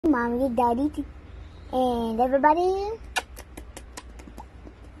mommy, daddy, and everybody.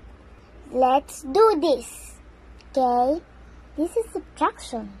 Let's do this. Okay? This is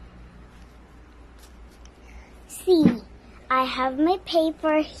subtraction. See, I have my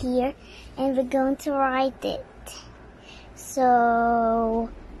paper here and we're going to write it. So,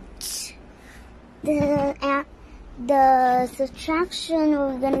 the subtraction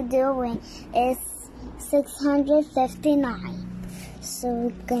we're going to do is 659. So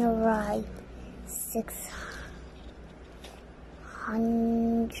we're going to write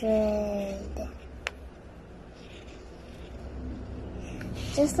 600.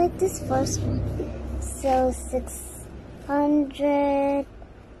 Just like this first one. So 600.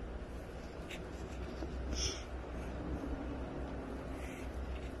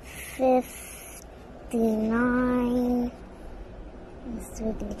 59. Let's do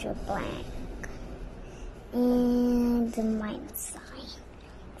a blank. And the minus sign.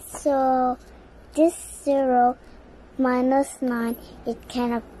 So this 0 minus 9, it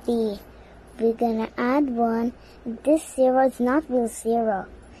cannot be. We're gonna add 1. This 0 is not real 0.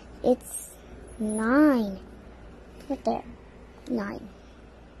 It's 9. Right there. 9.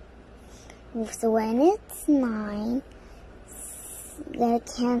 So when it's 9, gonna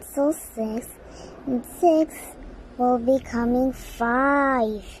cancel 6, and 6 will be coming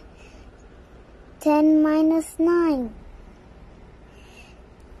 5. 10 minus 9.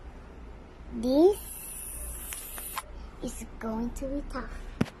 This is going to be tough.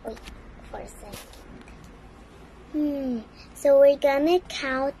 Wait for a second. So we're gonna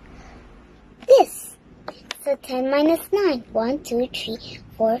count this. So 10 minus 9. 1, 2, 3,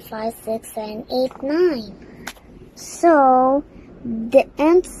 4, 5, 6, 7, 8, 9. So the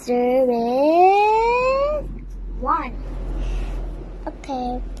answer is 1.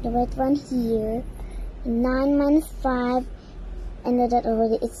 Okay, the red one here. 9 minus 5. I know that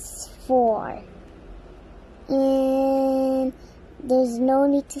already. It's 4. And there's no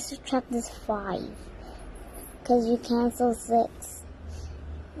need to subtract this 5 because you cancel 6.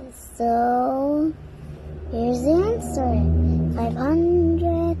 So here's the answer.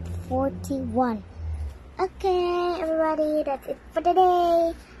 541. Okay, everybody, that's it for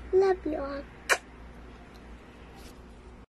today. Love you all.